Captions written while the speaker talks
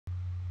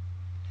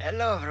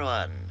Hello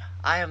everyone,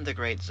 I am the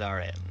Great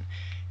Zarin,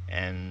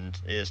 and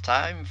it is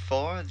time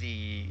for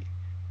the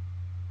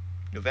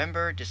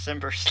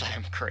November-December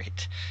Slam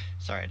Crate.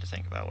 Sorry, I had to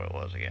think about what it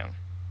was again.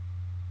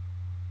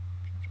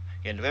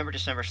 Yeah,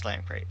 November-December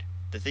Slam Crate.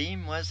 The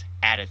theme was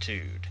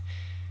Attitude.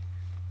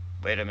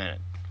 Wait a minute,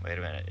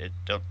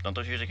 don't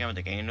those usually come at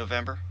the beginning of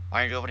November?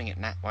 Why are you opening it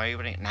now? Why are you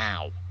opening it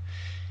now?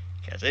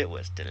 Because it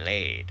was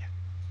delayed.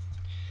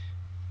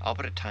 I'll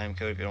put a time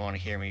code if you don't want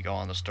to hear me go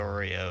on the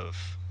story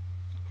of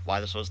why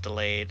this was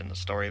delayed and the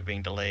story of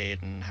being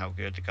delayed and how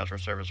good the customer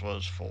service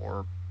was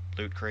for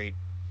Loot Crate,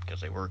 because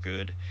they were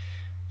good.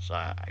 So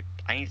I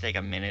need to take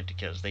a minute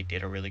because they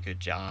did a really good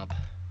job.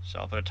 So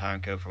I'll put a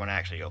time code for when I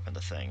actually open the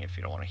thing if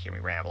you don't want to hear me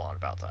ramble on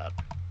about that.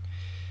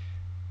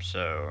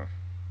 So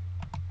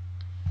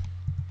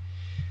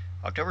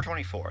October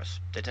 24th,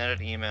 they sent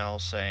an email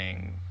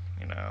saying,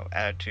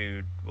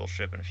 Attitude will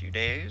ship in a few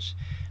days.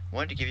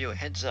 Wanted to give you a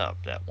heads up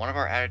that one of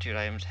our Attitude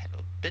items had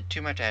a bit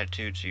too much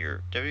Attitude, so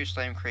your WWE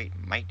Slam Crate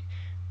might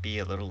be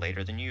a little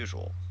later than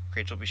usual.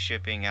 Crates will be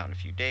shipping out in a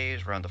few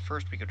days, around the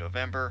first week of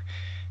November.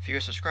 For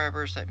your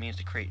subscribers, that means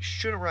the crate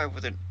should arrive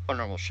within a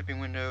normal shipping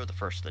window, the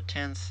 1st to the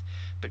 10th,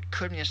 but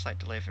could be a slight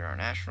delay if you're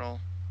international.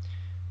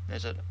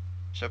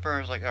 So Burner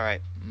was like,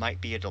 alright, might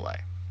be a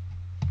delay.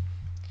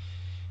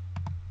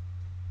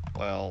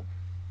 Well,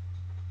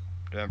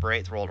 November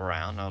 8th rolled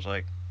around, and I was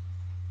like,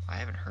 I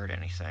haven't heard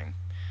anything.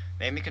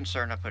 Made me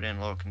concerned. I put in a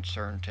little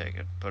concern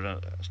ticket, put a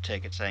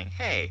ticket saying,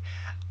 hey,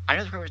 I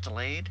know the crate was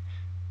delayed,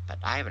 but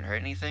I haven't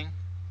heard anything.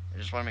 I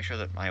just want to make sure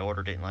that my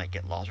order didn't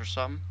get lost or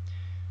something.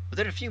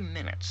 Within a few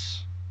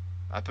minutes,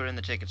 I put in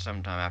the ticket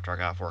sometime after I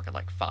got off work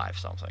at 5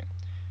 something.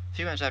 A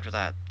few minutes after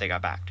that, they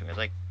got back to me. It's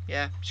like,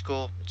 yeah, it's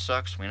cool. It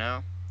sucks, we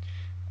know.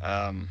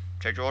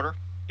 Check your order.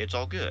 It's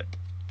all good.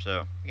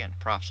 So, again,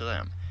 props to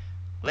them.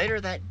 Later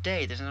that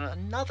day, there's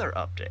another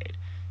update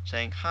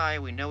saying, hi,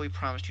 we know we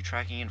promised you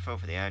tracking info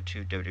for the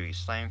Attitude WWE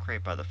Slam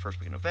Crate by the first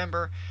week of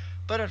November,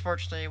 but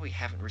unfortunately we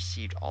haven't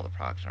received all the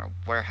products in our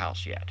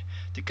warehouse yet.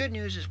 The good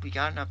news is we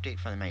got an update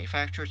from the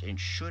manufacturers and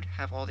should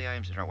have all the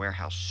items in our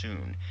warehouse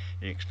soon.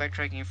 You can expect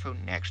tracking info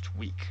next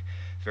week.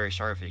 Very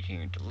sorry for the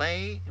continued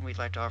delay, and we'd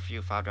like to offer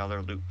you a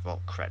 $5 Loot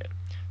Vault credit.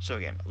 So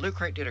again, Loot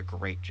Crate did a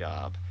great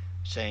job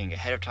saying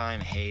ahead of time,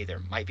 hey, there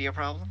might be a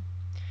problem,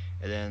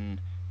 and then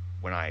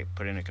when I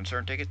put in a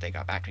concern ticket, they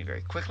got back to me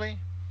very quickly.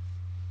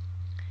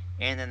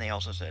 And then they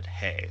also said,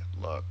 hey,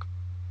 look,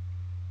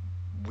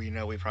 we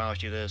know we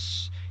promised you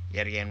this.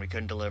 Yet again, we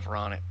couldn't deliver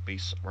on it.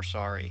 We're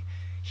sorry.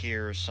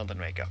 Here's something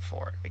to make up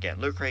for it.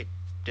 Again, Loot Crate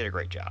did a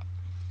great job.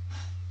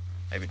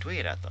 I even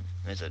tweeted at them.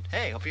 And they said,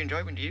 hey, hope you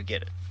enjoy when you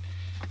get it.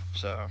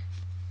 So,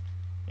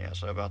 yeah,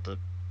 so about the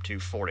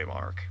 240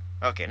 mark.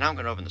 Okay, now I'm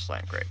going to open the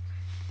Slam Crate.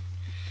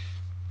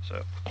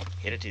 So,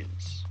 here it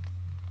is.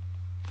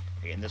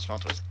 Again, this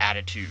month was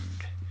Attitude.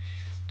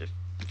 The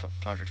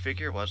sponsored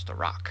figure was The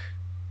Rock.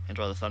 Hence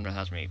why the thumbnail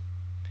has me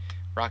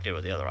rocked it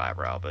with the other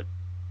eyebrow, but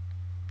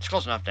it's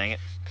close enough, dang it.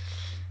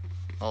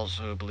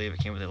 Also believe it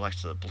came with the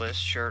Alexa Bliss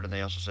shirt, and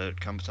they also said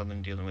it comes with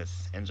something dealing with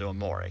Enzo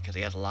Amore, because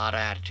he has a lot of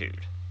attitude.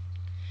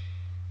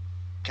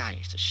 Guy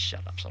needs to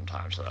shut up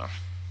sometimes, though.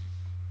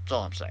 That's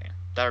all I'm saying.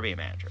 That'll be a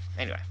manager.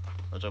 Anyway,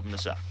 let's open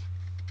this up.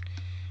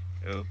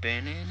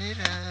 Opening it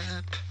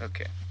up.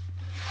 Okay.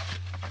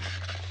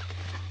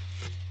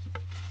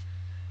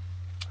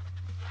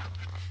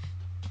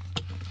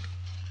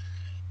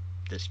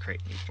 This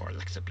crate needs more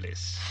Alexa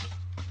Bliss.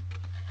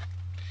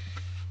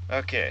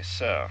 Okay,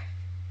 so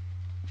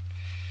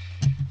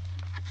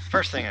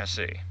first thing I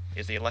see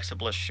is the Alexa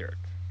Bliss shirt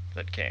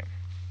that came.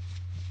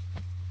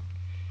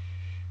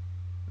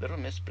 Little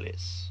Miss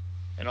Bliss.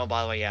 And oh,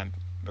 by the way, yeah, I'm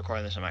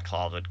recording this in my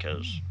closet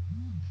because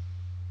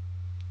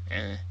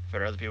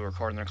for other people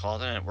recording in their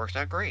closet, and it works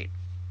out great.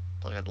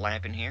 Plus, I got the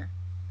lamp in here.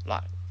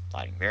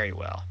 Lighting very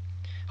well.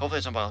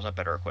 Hopefully somebody else has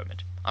better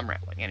equipment. I'm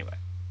rambling, anyway.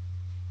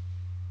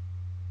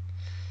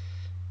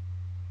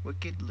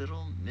 Wicked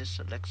little Miss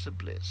Alexa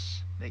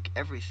Bliss. Make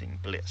everything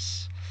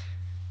bliss.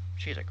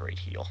 She's a great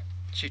heel.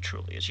 She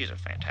truly is. She's a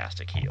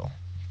fantastic heel.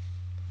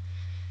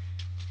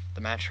 The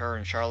match her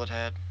and Charlotte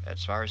had at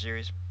Survivor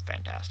Series,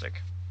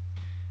 fantastic.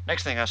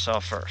 Next thing I saw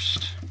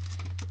first,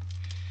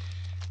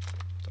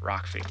 the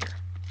Rock figure.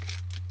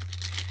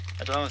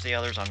 As well as the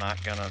others, I'm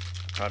not gonna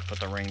try to put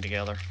the ring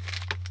together.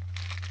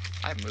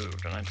 I've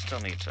moved, and I still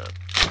need to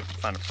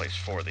find a place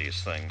for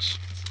these things.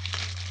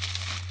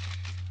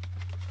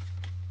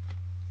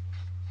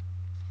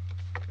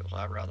 Feels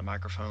loud around the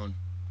microphone.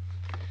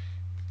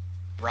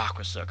 Rock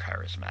was so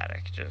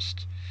charismatic,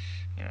 just,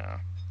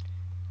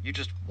 you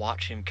just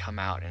watch him come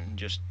out and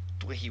just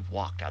the way he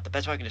walked out. The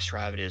best way I can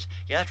describe it is,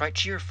 yeah, that's right,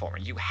 cheer for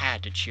him. You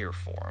had to cheer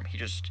for him. He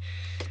just,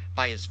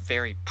 by his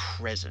very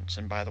presence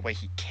and by the way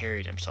he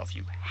carried himself,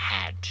 you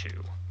had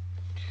to.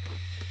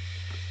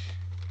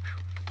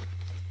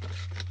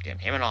 Again,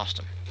 him and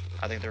Austin.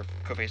 I think they're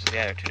co-faces of the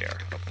Attitude Era.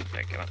 Oh,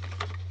 thank you. I'm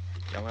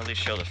going to at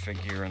least show the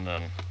figure and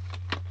then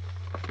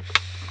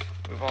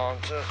move on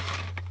to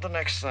the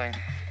next thing.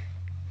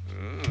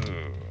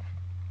 Ooh.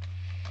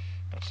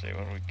 Let's see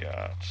what we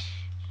got.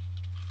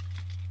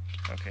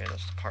 Okay,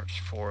 that's the parts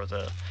for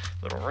the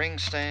little ring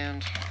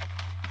stand.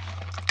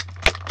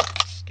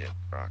 Let's get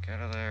Brock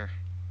out of there.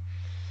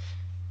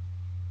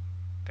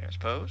 Famous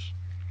pose.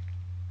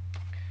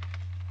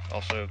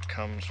 Also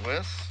comes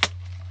with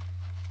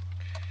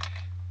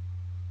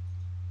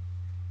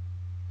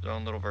his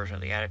own little version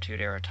of the Attitude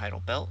Era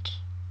title belt.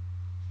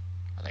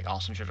 I think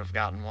Austin should have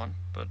gotten one,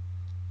 but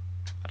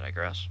I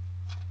digress.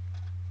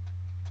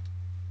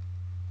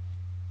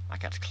 My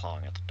cat's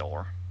clawing at the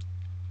door.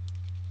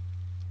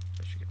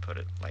 So you could put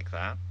it like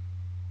that.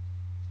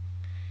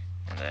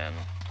 And then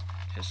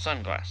his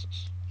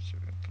sunglasses. So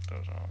we can put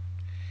those on.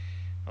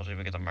 Also,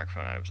 even get the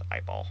microphone out of his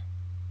eyeball.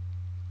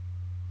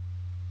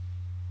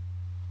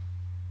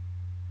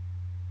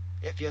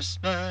 If you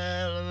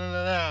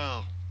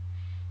smell,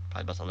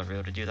 probably best I'll never be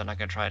able to do that. I'm not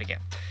gonna try it again.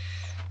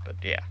 But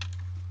yeah,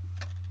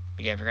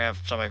 again, if you're gonna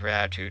have somebody for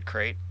Attitude,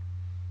 great.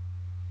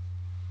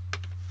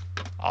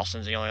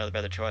 Austin's the only other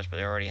better choice, but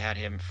they already had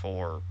him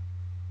for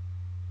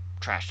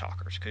Trash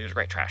Talkers because he was a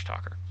great trash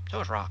talker. So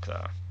was Rock,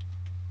 though.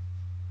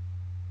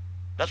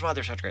 That's why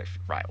they're such great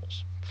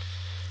rivals.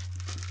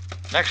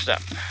 Next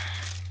up,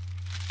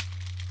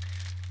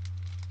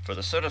 for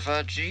the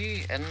Certified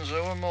G,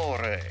 Enzo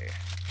Amore.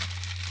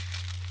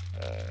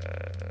 I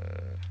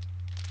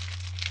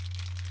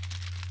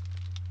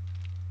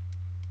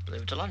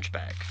believe it's a lunch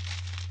bag.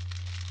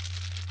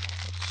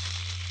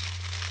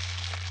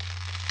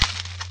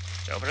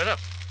 Let's open it up.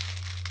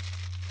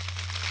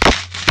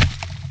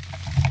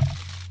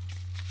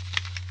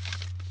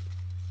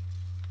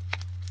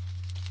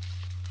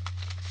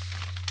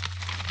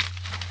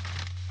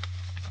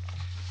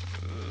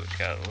 Ooh, it's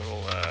got a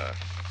little,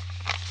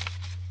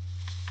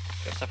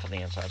 got stuff on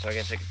the inside, so I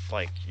guess it,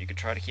 like, you could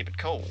try to keep it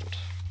cold.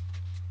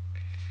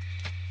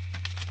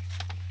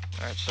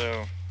 Alright, so,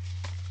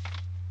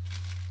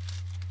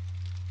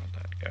 where'd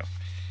that go?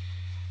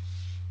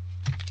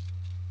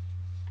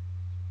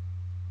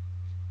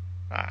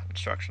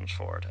 Instructions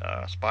for it.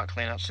 Spot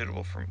cleanout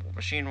suitable for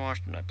machine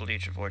wash, not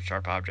bleach, avoid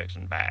sharp objects,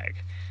 and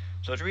bag.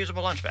 So it's a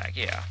reusable lunch bag,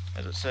 yeah.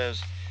 As it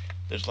says,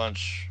 there's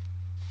lunch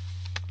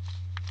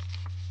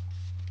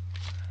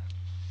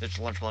with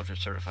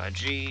Certified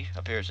G.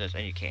 Up here it says,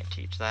 and you can't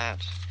teach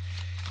that.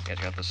 You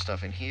got this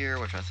stuff in here,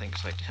 which I think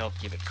is like to help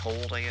keep it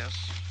cold, I guess.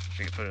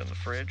 So you can put it in the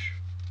fridge.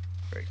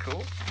 Very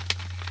cool.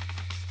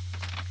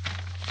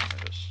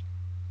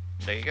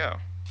 There you go.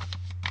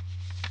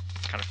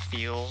 Kind of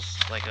feels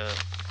like a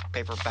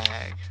paper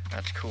bag.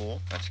 That's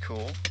cool. That's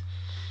cool.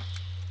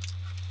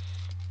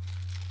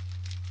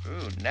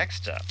 Ooh,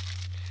 next up,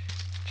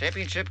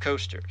 championship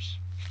coasters.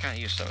 Kind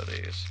of use some of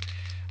these.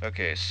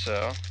 Okay,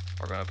 so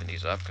we're gonna open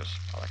these up because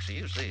I'll actually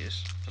use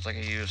these. Just like I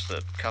use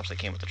the cups that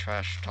came with the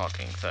trash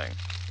talking thing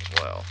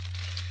as well.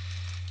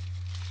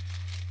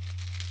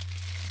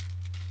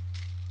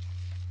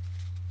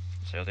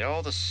 So they're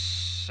all the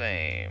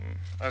same.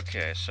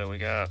 Okay, so we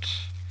got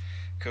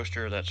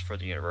coaster that's for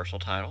the Universal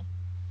title,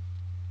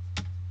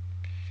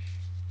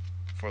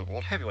 for the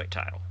World Heavyweight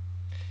title.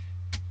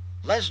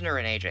 Lesnar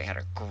and AJ had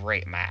a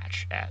great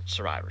match at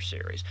Survivor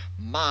Series.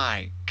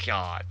 My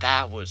God,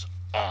 that was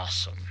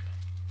awesome.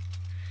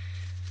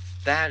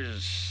 That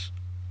is,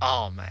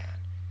 oh man,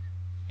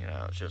 you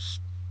know,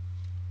 just,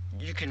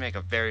 you can make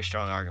a very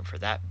strong argument for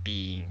that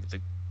being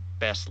the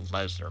best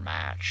Lesnar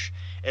match,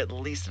 at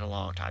least in a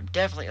long time.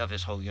 Definitely of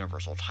his whole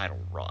Universal title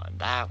run.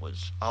 That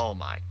was, oh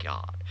my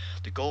God.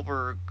 The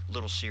Goldberg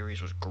little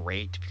series was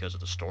great because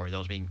of the story that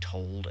was being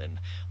told, and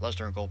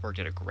Lesnar and Goldberg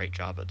did a great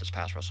job at this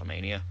past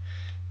WrestleMania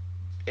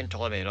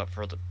until I made up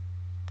for the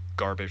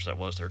garbage that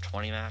was their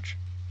 20 match.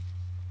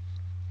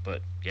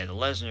 But yeah, the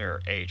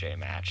Lesnar AJ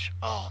match,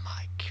 oh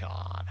my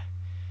God.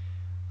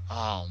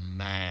 Oh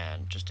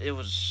man, just it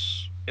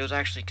was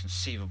actually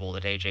conceivable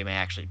that AJ may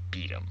actually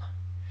beat him.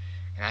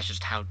 And that's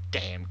just how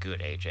damn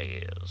good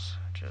AJ is.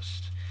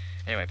 Just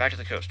anyway, back to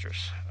the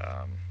coasters.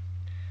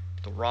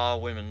 The Raw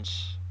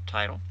Women's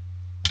title,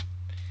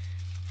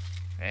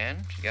 and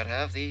you gotta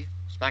have the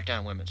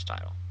SmackDown Women's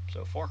title.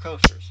 So 4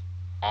 coasters,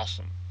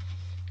 awesome.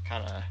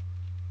 Kind of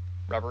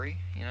rubbery,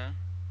 you know.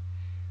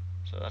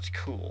 So that's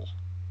cool.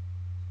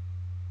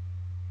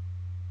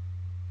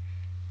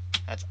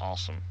 That's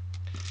awesome.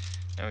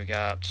 Then we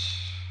got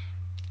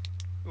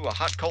a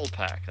hot cold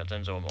pack. That's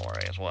Enzo Amore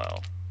as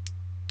well.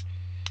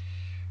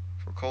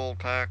 For cold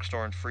pack,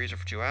 store in freezer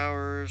for 2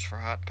 hours. For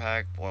hot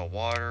pack, boil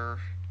water.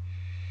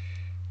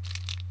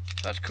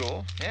 That's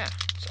cool. Yeah,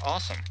 it's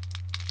awesome.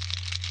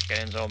 Got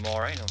Enzo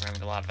Amore, known for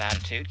having a lot of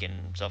attitude, getting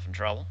himself in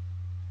trouble.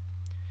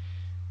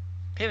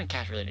 Him and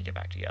Cash really need to get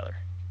back together.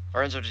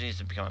 Or Enzo just needs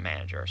to become a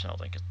manager or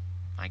something, because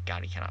my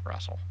God, he cannot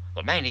wrestle.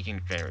 But man, he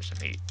can generate some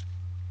heat.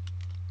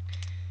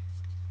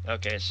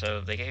 Okay,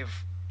 so they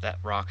gave that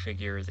Rock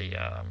figure the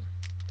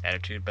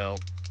attitude belt.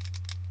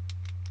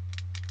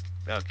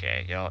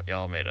 Okay,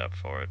 y'all made up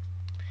for it.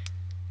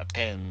 A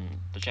pin,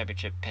 the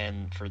championship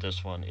pin for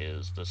this one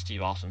is the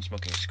Steve Austin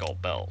Smoking Skull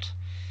belt.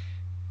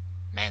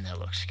 Man, that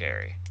looks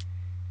scary.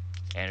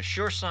 And a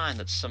sure sign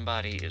that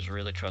somebody is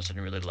really trusted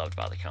and really loved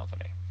by the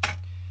company.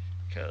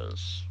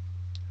 Because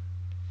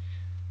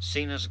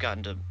Cena's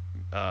gotten to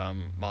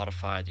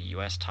modified the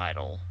U.S.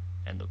 title,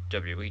 and the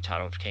WWE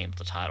title became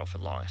the title for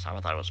the longest time.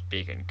 I thought it was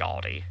big and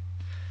gaudy,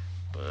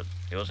 but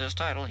it was his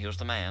title. He was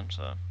the man.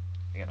 So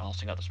again,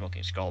 Austin got the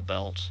Smoking Skull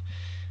belt.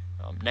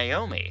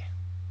 Naomi,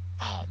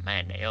 oh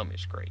man,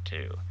 Naomi's great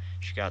too.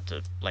 She got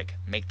to like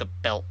make the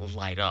belt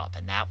light up,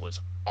 and that was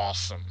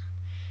awesome.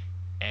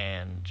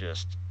 And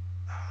just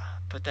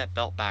put that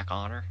belt back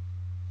on her,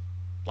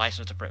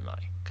 license to print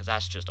money, because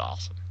that's just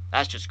awesome.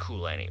 That's just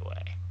cool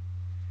anyway.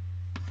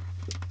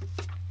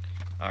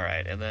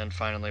 Alright, and then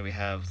finally we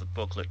have the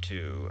booklet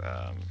to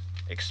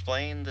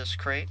explain this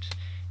crate,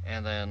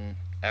 and then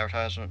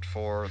advertisement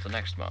for the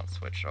next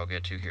month, which I'll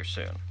get to here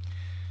soon.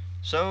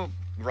 So,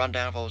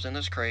 rundown of what was in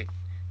this crate: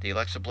 the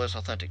Alexa Bliss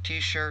Authentic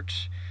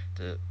t-shirt,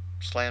 the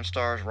Slam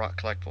Stars Rock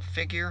collectible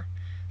figure.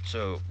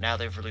 So now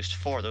they've released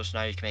 4 of those, so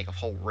now you can make a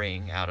whole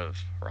ring out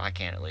of, or I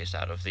can at least,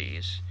 out of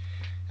these.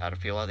 Out of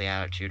people of the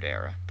Attitude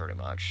Era, pretty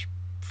much.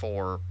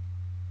 For,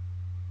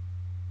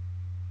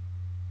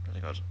 I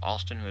think it was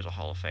Austin, who is a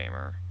Hall of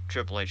Famer,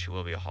 Triple H, who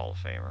will be a Hall of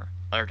Famer,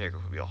 Undertaker,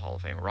 who will be a Hall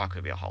of Famer, Rock, who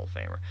will be a Hall of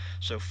Famer.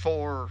 So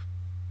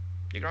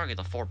you can argue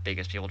the 4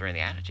 biggest people during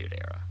the Attitude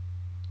Era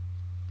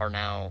are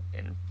now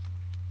in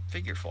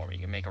figure form. You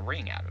can make a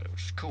ring out of it,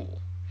 which is cool.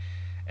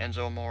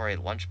 Enzo Amore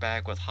lunch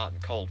bag with hot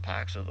and cold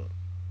pack, so the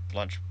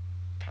lunch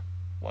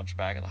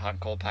bag and the hot and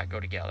cold pack go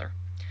together.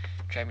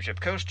 Championship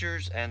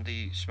coasters, and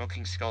the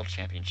Smoking Skull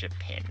Championship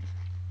pin.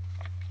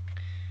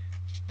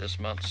 This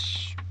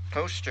month's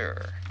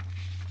poster.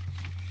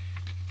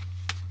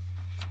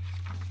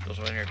 Those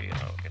will interview.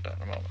 I'll get that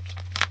in a moment.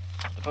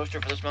 The poster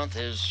for this month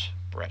is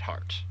Bret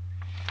Hart.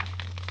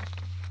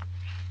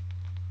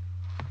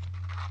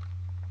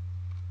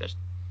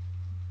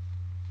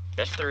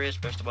 Best there is,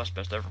 best of us,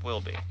 best there ever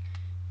will be.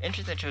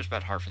 Interesting they chose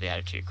Bret Hart for the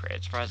Attitude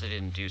Crate. Surprised they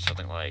didn't do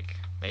something like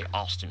maybe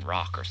Austin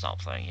Rock or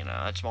something. You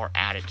know, that's more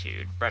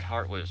attitude. Bret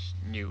Hart was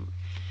new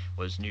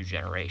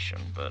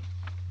generation, but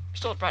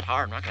still, Bret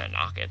Hart. I'm not gonna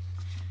knock it.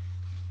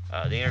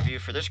 The interview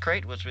for this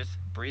crate was with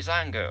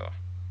Breezango.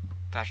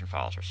 Fashion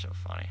files are so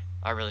funny.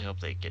 I really hope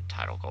they get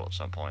title gold at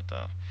some point,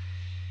 though.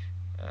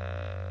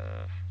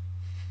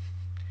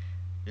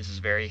 This is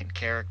very in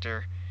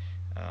character.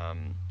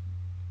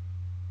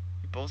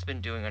 You've both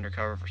been doing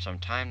undercover for some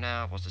time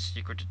now. What's the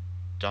secret to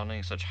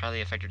donning such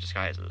highly effective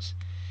disguises?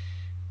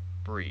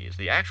 Breeze.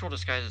 The actual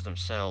disguises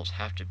themselves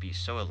have to be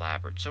so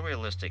elaborate, so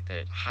realistic that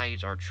it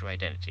hides our true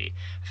identity.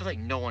 I feel like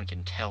no one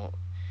can tell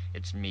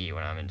it's me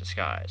when I'm in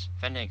disguise.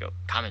 Fandango.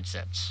 Common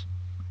sense.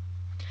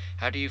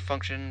 How do you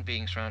function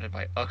being surrounded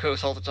by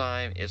uggos all the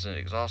time? Isn't it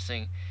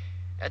exhausting?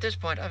 At this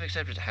point, I've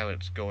accepted how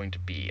it's going to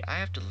be. I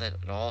have to let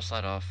it all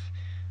slide off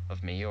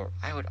of me, or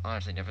I would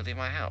honestly never leave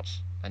my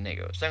house.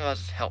 Fandango.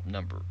 Sunglasses help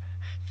numb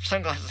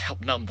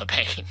the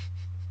pain.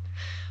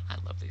 I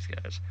love these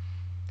guys.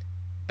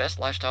 Best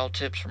lifestyle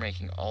tips for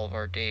making all of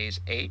our days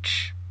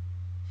H.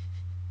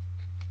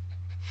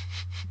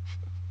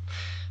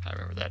 I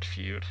remember that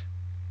feud.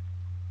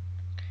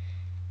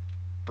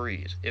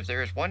 Breeze. If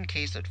there is one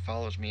case that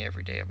follows me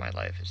every day of my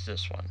life, it's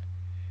this one.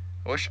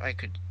 I wish I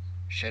could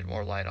shed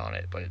more light on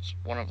it, but it's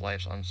one of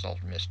life's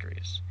unsolved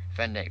mysteries.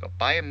 Fandango.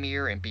 Buy a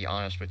mirror and be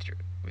honest with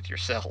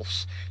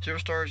yourselves.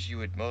 Superstars you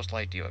would most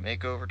like to give a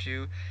makeover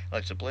to.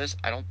 Alexa Bliss,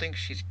 I don't think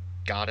she's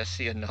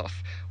goddessy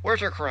enough.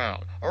 Where's her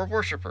crown? Or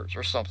worshippers,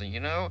 or something,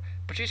 you know?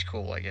 But she's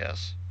cool, I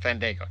guess.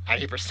 Fandango.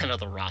 90% of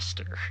the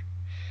roster.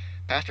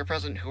 Past or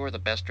present, who are the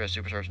best dressed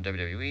superstars in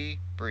WWE?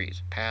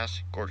 Breeze.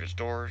 Past, Gorgeous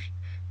Doors,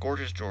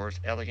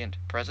 Elegant.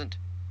 Present,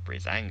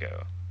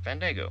 Breezango.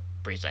 Fandango.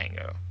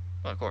 Breezango.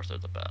 Well, of course they're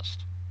the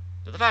best.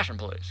 They're the fashion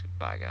police,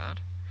 by God.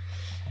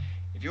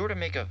 If you were to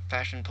make a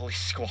fashion police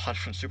squad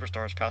from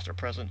superstars past or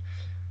present,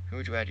 who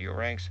would you add to your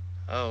ranks?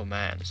 Oh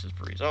man, this is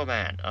Breeze. Oh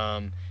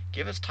man,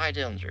 give us Ty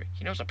Dillinger.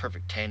 He knows a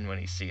perfect 10 when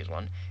he sees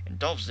one. And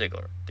Dolph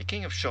Ziggler, the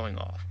king of showing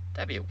off.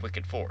 That'd be a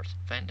wicked force.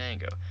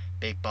 Fandango.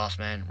 Big Boss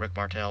Man, Rick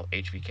Martel,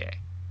 HBK.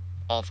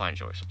 All fine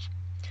choices.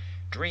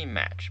 Dream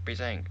match.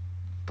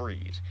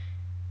 Breeze.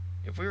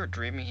 If we were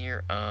dreaming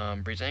here,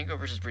 Breezango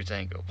versus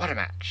Breezango. What a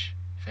match.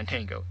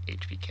 Fandango,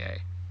 HBK.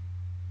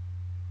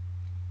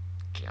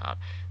 God,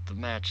 the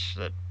match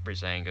that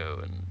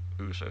Breezango and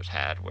Usos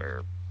had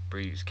where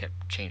Breeze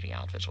kept changing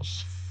outfits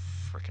was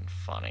freaking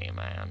funny,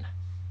 man.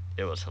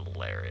 It was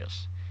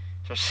hilarious.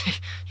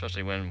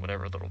 Especially when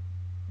whatever little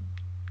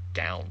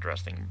gown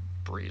dress thing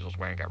Breeze was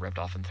wearing got ripped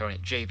off and thrown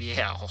at JBL.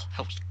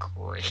 That was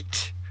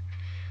great.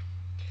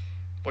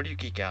 What do you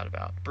geek out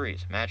about?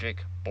 Breeze.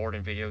 Magic, board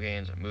and video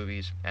games,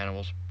 movies,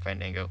 animals,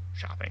 Fandango,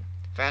 shopping.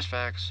 Fast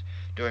facts.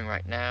 Doing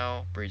right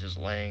now. Breeze is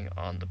laying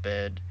on the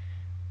bed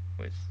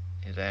with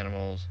his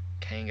animals,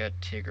 Kanga,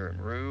 Tigger,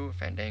 and Roo.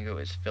 Fandango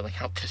is filling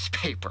out this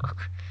paper.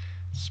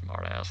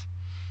 Smartass.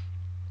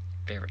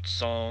 Favorite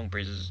song?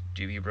 Breeze's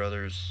Doobie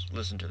Brothers.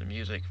 Listen to the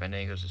music.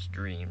 Fandango's is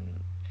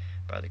Dream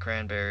by the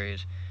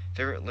Cranberries.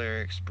 Favorite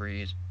lyrics?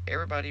 Breeze.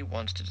 Everybody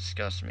wants to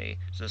discuss me,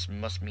 so this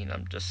must mean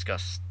I'm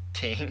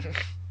disgusting.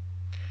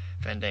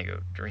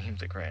 Fandango. Dream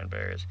the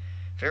Cranberries.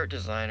 Favorite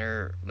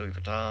designer? Louis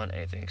Vuitton.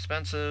 Anything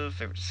expensive?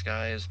 Favorite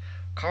disguise?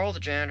 Carl the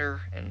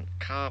Janitor and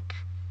Cop.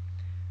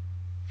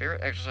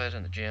 Favorite exercise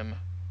in the gym?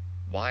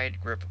 Wide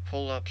grip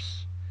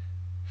pull-ups.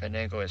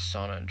 Fandango is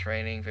sauna and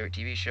training. Favorite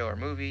TV show or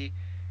movie?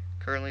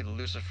 Currently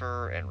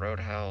Lucifer and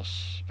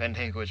Roadhouse.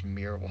 Fandango is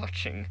mirror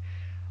watching.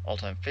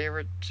 All-time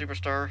favorite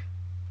superstar?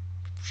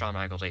 Shawn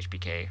Michaels,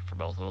 HBK for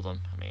both of them.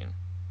 I mean,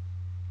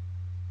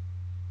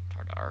 it's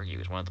hard to argue.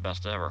 He's one of the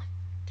best ever.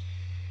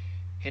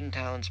 Hidden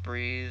Talents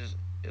Breeze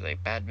is a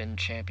badminton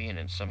champion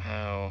and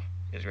somehow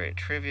is great at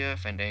trivia.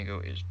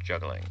 Fandango is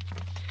juggling.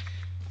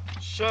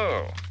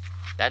 So,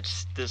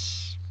 that's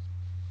this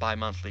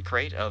bi-monthly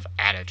crate of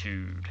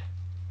Attitude.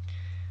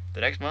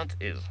 The next month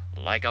is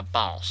Like a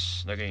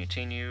Boss. They're going to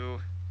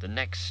continue the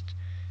next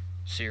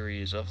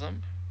series of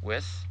them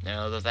with none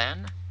other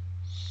than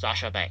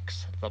Sasha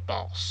Banks, the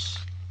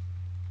boss.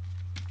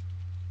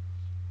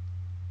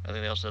 I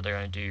think they also said they're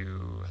going to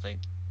do, I think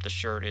the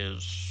shirt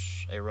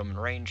is a Roman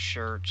Reigns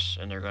shirt,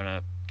 and they're going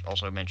to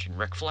also mention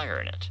Ric Flair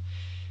in it,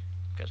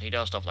 because he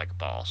does stuff like a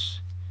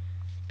boss.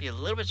 Be a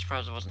little bit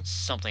surprised if it wasn't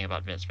something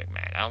about Vince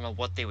McMahon. I don't know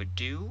what they would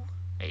do,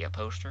 maybe a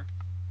poster,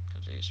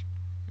 because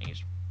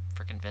he's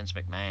freaking Vince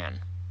McMahon.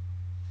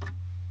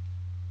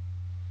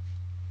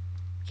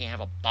 Can't have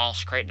a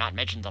boss crate not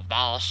mention the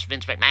boss,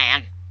 Vince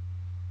McMahon.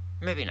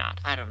 Maybe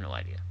not. I have no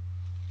idea.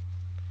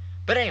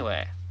 But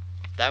anyway,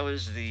 that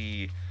was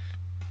the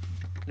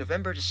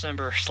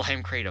November-December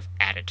Slam Crate of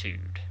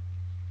Attitude.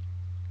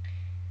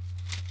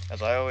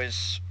 As I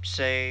always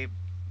say,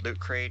 Loot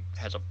Crate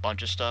has a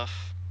bunch of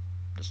stuff.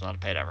 It's not a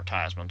paid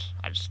advertisement.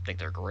 I just think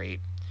they're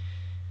great.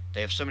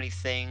 They have so many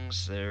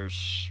things.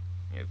 There's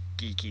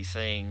geeky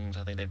things.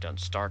 I think they've done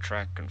Star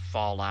Trek and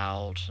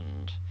Fallout,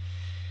 and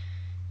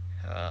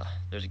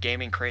there's a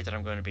gaming crate that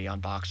I'm going to be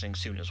unboxing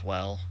soon as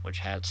well, which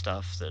had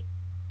stuff that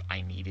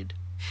I needed.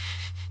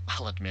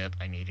 I'll admit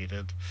I needed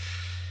it,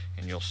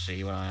 and you'll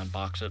see when I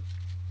unbox it.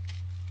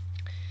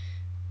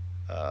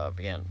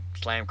 Again,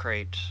 Slam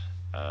Crate,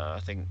 I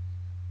think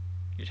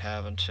you'd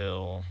have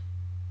until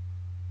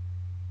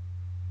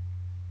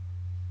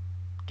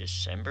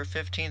December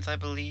 15th, I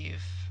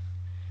believe,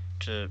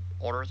 to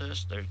order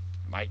this. There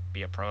might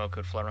be a promo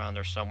code floating around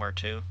there somewhere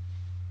too.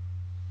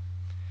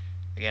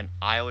 Again,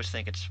 I always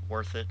think it's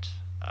worth it.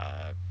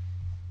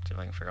 See if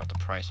I can figure out the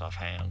price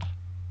offhand.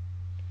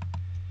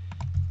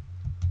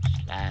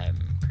 Slam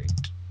Crate.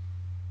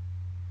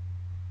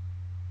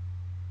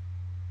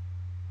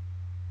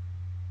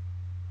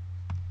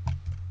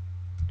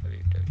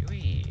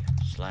 WWE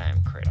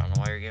Slam Crate. I don't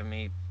know why you're giving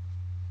me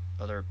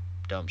other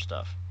dumb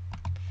stuff.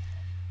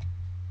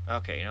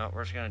 Okay, you know what?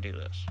 We're just gonna do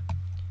this.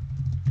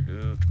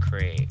 Loot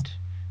Crate.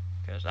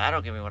 Because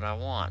that'll give me what I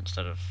want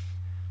instead of...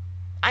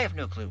 I have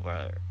no clue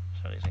where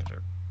some of these things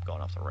are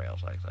going off the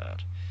rails like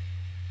that.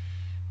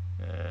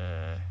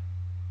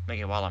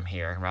 Maybe while I'm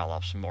here, I can rattle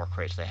off some more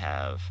crates they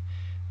have.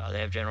 They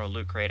have General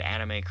Loot Crate,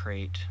 Anime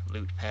Crate,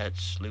 Loot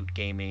Pets, Loot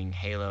Gaming,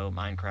 Halo,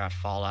 Minecraft,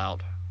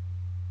 Fallout,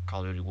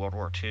 Call of Duty World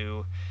War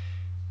II.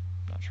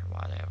 Not sure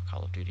why they have a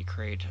Call of Duty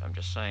crate, I'm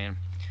just saying.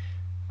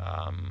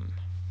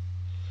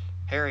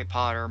 Harry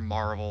Potter,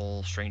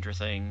 Marvel, Stranger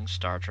Things,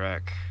 Star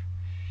Trek,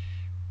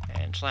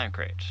 and Slam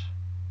Crate.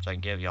 So I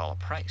can give y'all a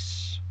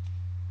price.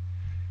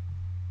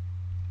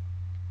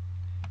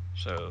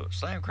 So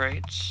Slam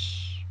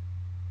Crates,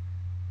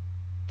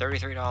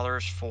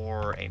 $33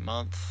 for a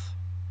month.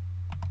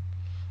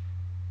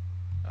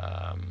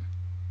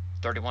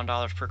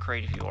 $31 per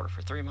crate if you order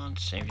for 3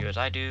 months. Same view as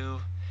I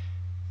do.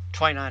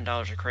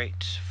 $29 a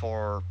crate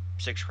for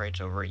 6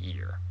 crates over a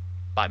year.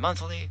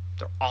 Bi-monthly,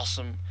 they're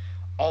awesome.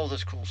 All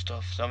this cool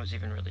stuff. Some is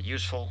even really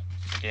useful.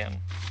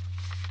 Again,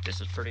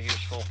 this is pretty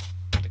useful.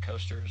 The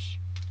coasters,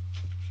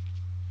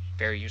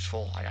 very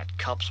useful. I got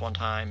cups one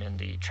time in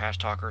the Trash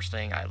Talkers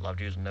thing. I loved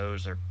using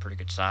those. They're pretty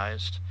good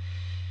sized.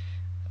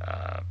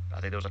 I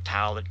think there was a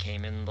towel that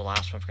came in the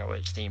last one. I forgot what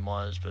its theme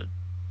was, but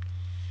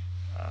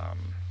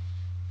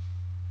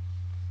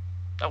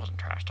that wasn't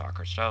Trash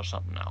Talkers. That was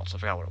something else. I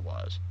forgot what it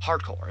was.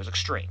 Hardcore. It was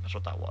extreme. That's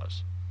what that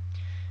was.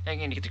 And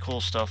again, you get the cool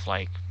stuff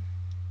like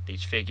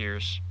these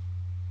figures.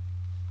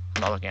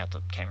 I'm not looking at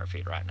the camera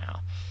feed right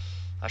now.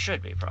 I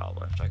should be,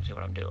 probably, so I can see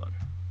what I'm doing.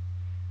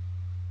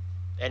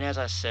 And as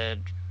I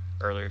said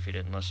earlier, if you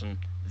didn't listen,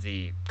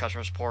 the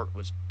customer support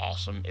was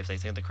awesome. If they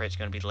think the crate's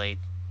going to be late,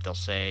 they'll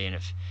say, and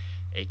if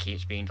it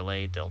keeps being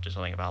delayed, they'll do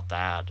something about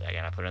that.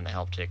 Again, I put in the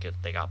help ticket.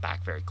 They got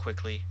back very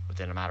quickly,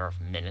 within a matter of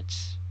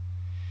minutes.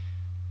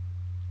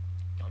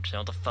 Don't stay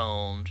on the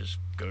phone, just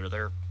go to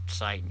their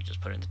site and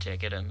just put in the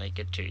ticket and they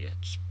get to you.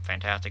 It's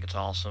fantastic, it's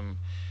awesome.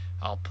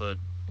 I'll put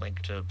a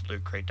link to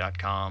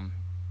lootcrate.com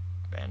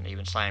and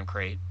even Slam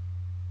Crate,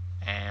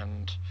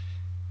 and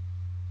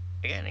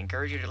again,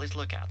 encourage you to at least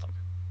look at them.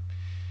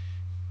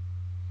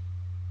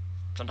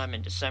 Sometime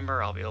in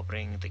December I'll be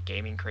opening the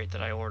gaming crate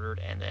that I ordered,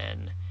 and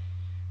then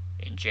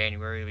in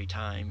January will be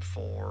time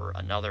for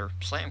another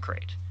Slam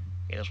Crate.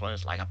 Okay, this one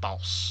is like a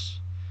boss.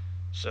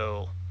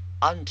 So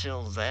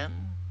until then,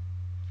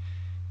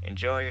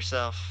 enjoy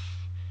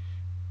yourself,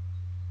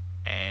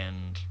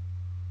 and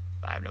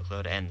I have no clue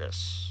how to end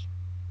this.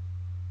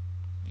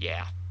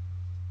 Yeah.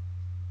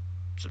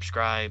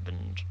 Subscribe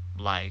and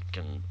like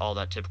and all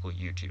that typical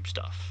YouTube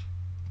stuff.